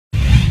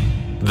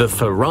The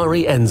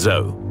Ferrari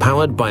Enzo,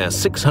 powered by a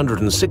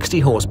 660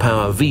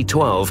 horsepower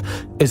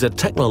V12, is a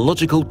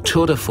technological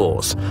tour de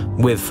force,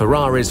 with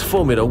Ferrari's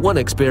Formula One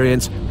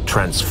experience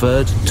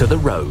transferred to the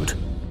road.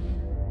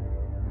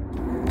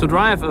 To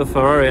drive a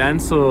Ferrari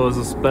Enzo is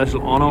a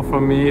special honor for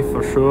me,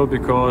 for sure,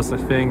 because I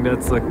think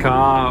that's a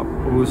car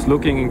who's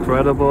looking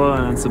incredible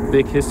and it's a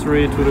big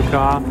history to the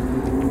car.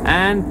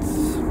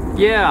 And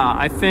yeah,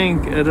 I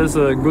think it is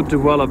a good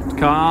developed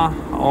car.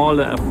 All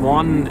the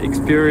F1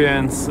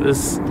 experience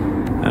is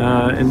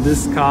in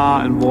this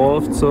car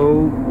involved,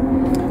 so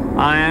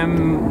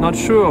I'm not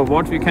sure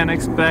what we can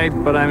expect,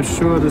 but I'm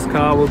sure this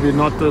car will be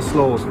not the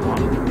slowest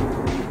one.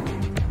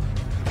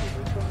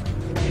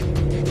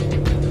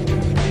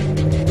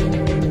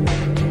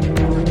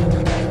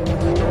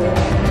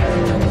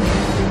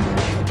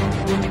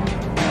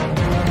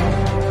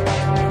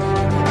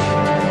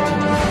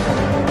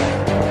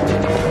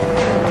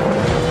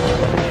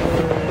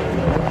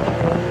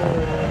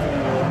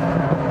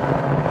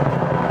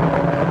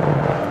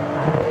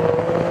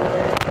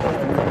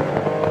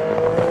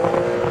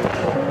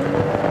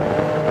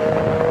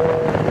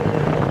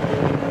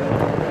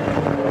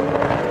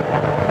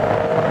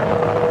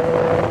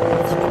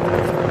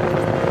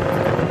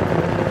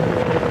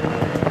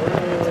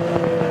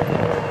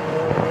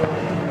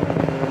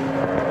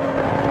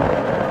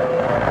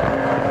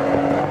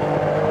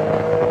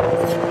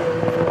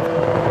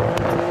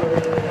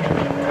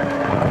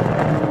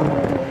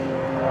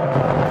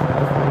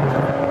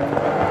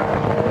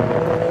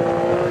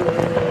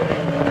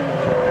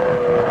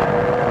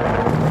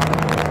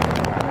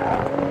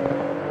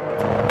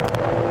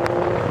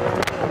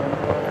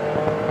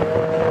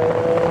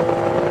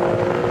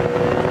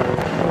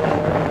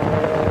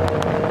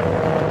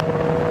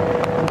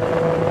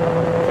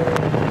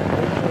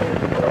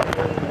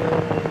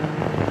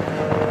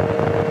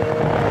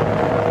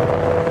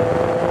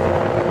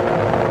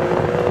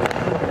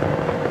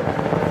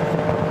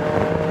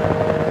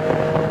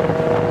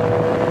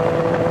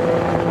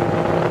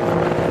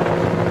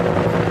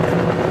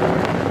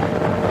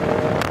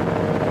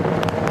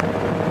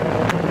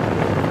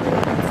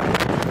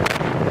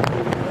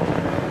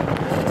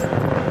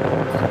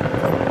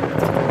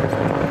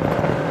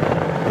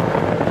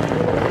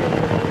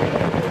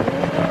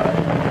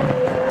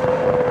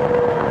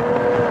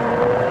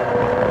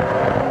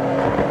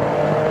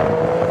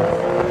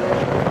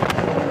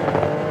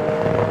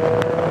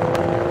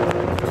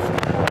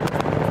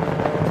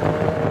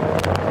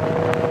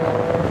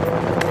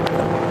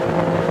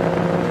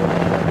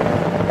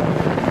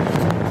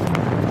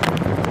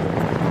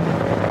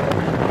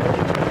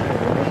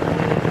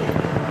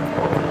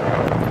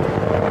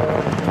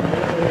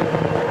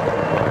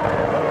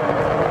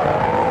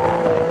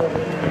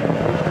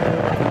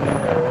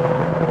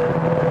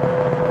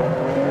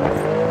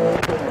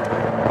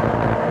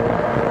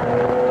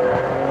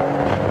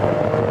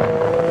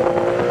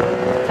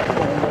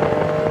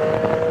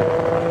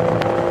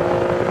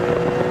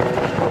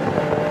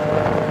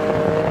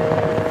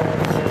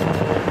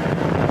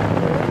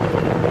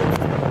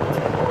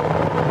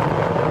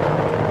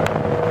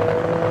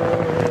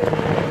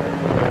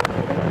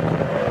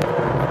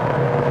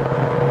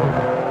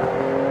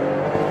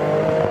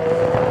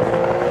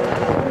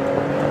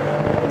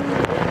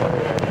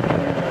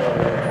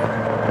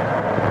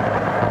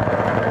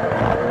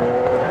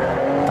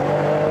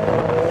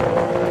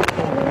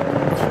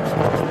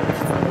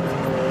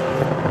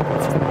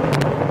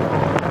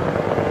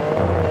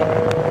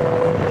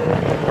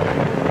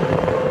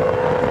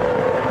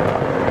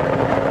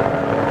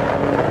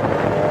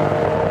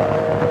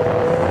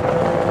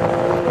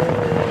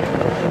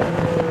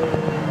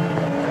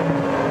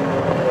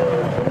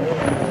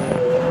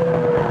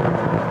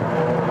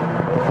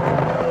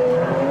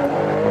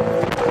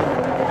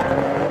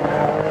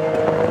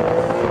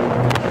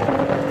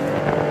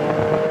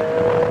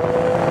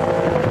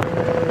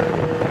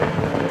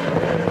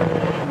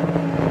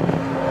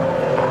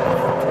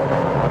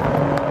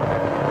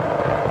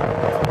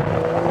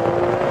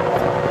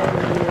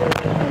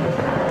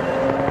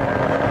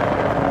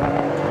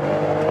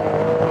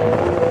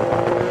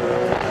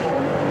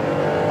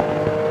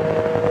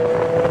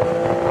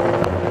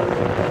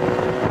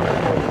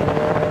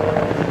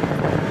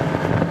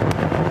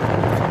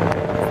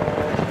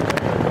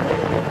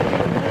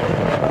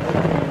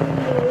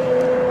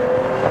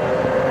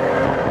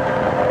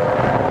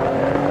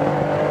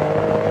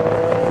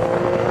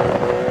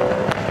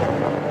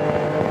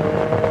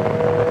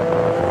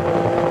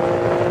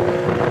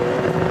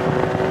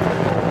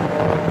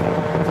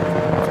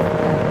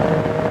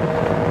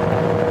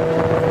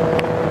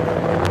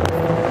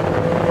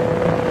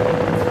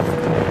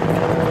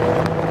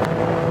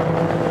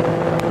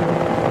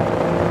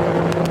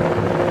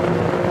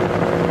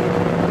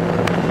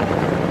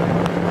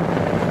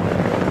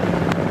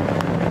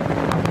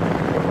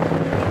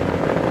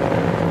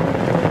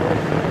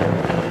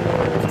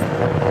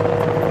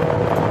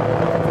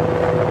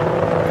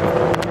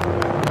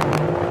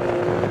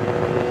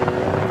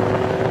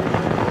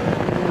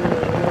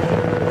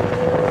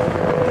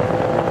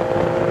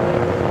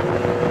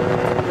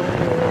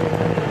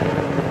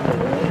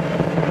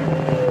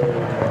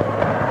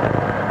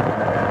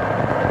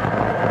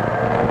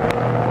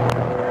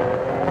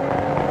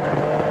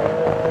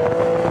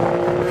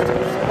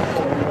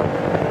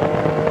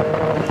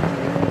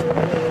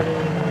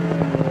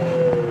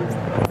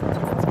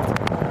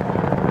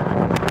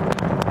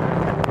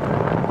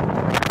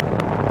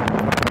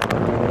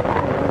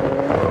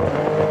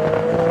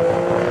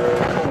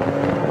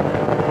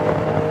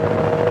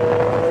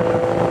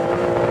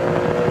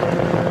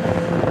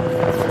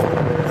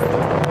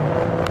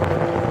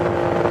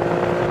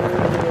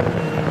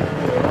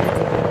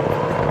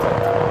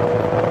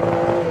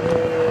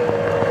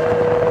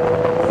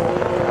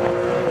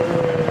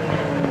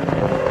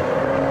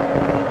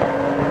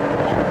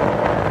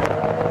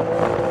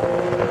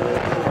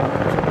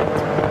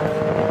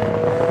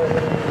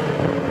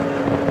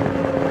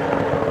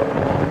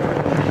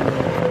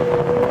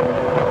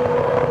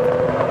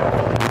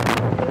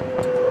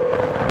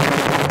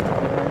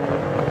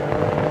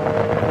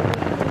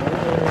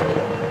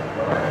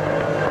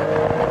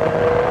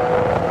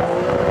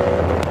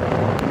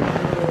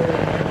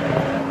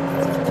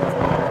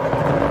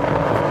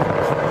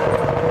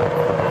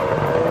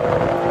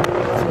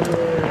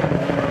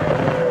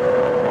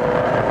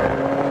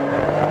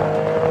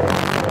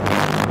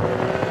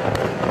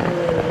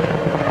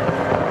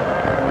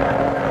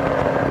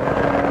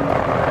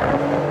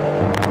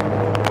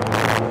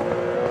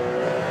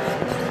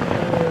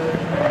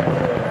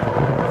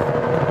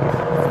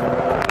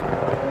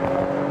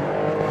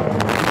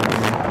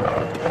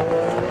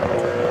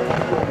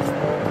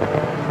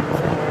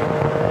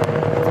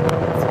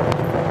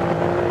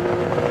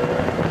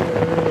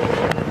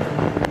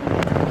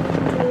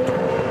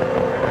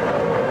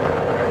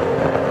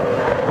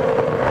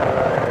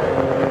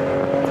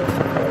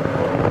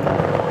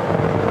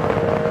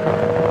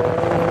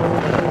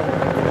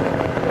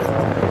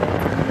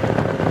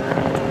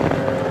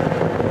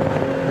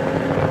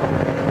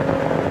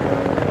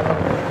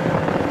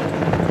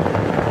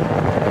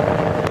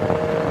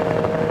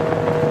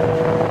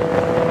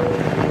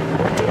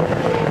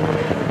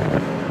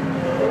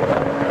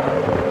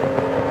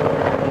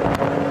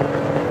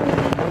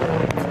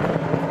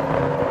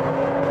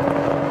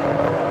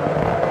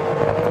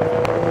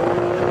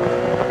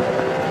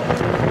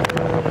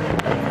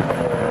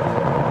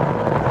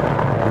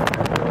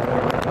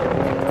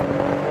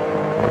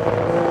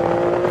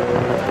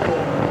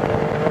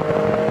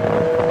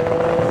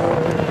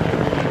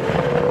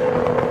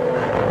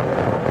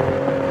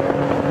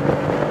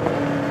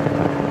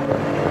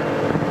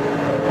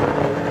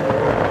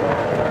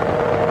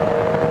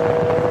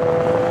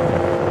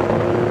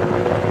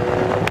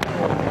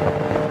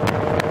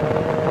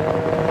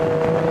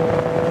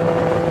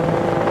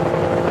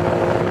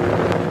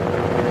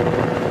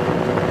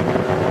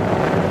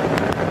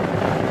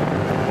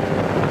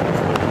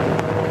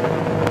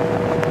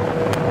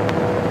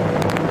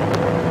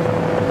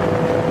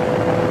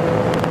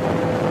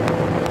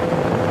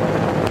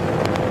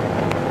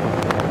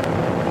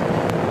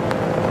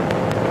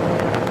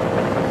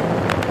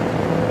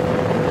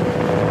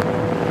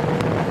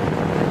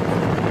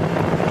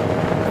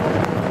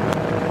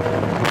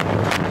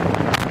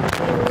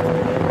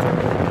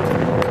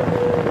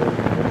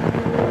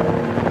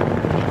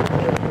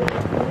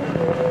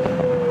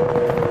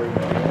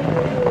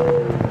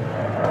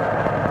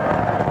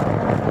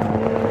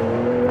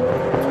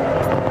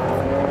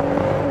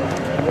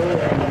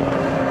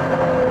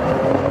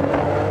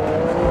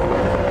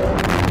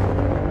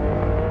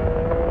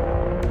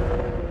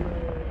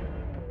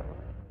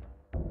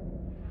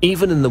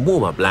 even in the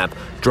warm-up lap,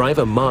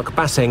 driver Mark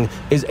Bassing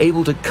is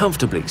able to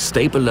comfortably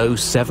stay below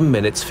 7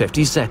 minutes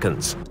 50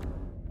 seconds.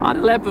 The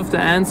lap of the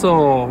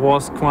Enzo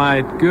was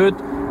quite good,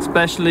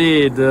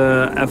 especially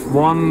the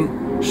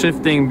F1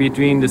 shifting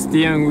between the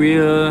steering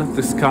wheel.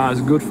 This car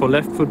is good for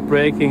left foot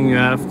braking. You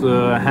have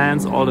the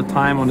hands all the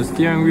time on the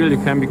steering wheel.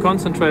 You can be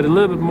concentrated a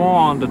little bit more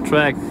on the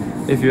track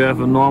if you have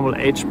a normal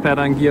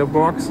H-pattern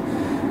gearbox.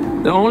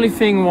 The only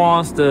thing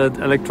was that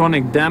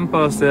electronic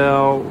dampers, they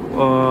are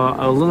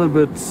a little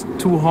bit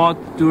too hot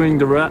during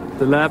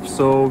the lap,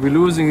 so we're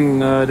losing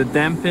the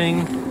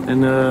damping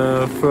in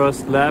the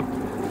first lap.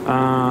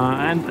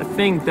 And I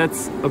think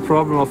that's a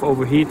problem of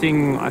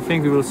overheating. I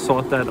think we will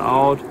sort that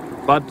out.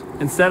 But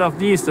instead of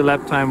these, the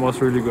lap time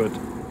was really good.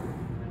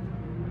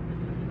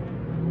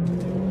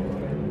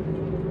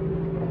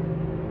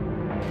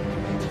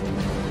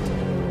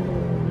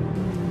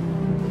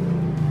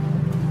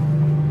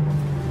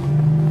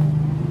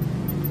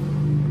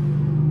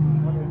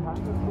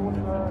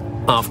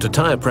 After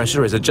tyre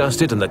pressure is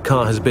adjusted and the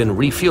car has been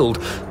refueled,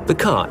 the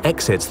car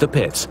exits the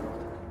pits.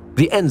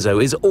 The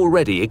Enzo is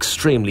already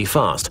extremely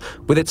fast.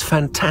 With its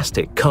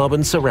fantastic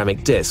carbon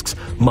ceramic discs,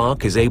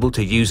 Mark is able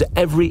to use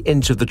every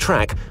inch of the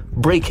track,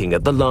 braking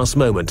at the last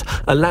moment,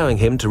 allowing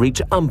him to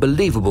reach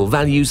unbelievable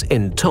values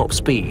in top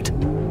speed.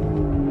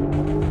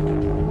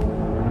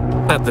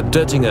 At the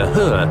Döttinger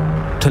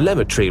Höhe,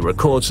 telemetry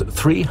records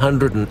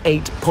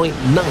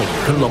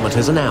 308.9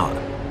 kilometers an hour.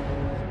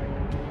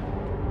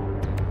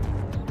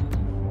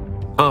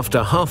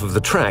 After half of the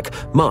track,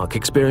 Mark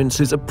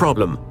experiences a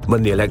problem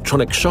when the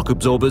electronic shock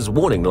absorber's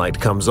warning light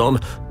comes on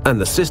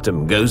and the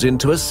system goes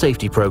into a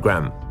safety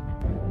program.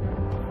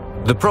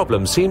 The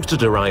problem seems to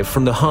derive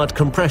from the hard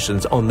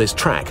compressions on this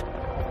track.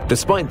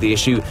 Despite the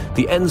issue,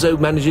 the Enzo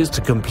manages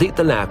to complete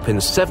the lap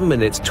in 7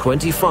 minutes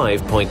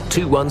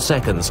 25.21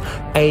 seconds,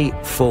 a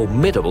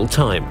formidable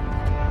time.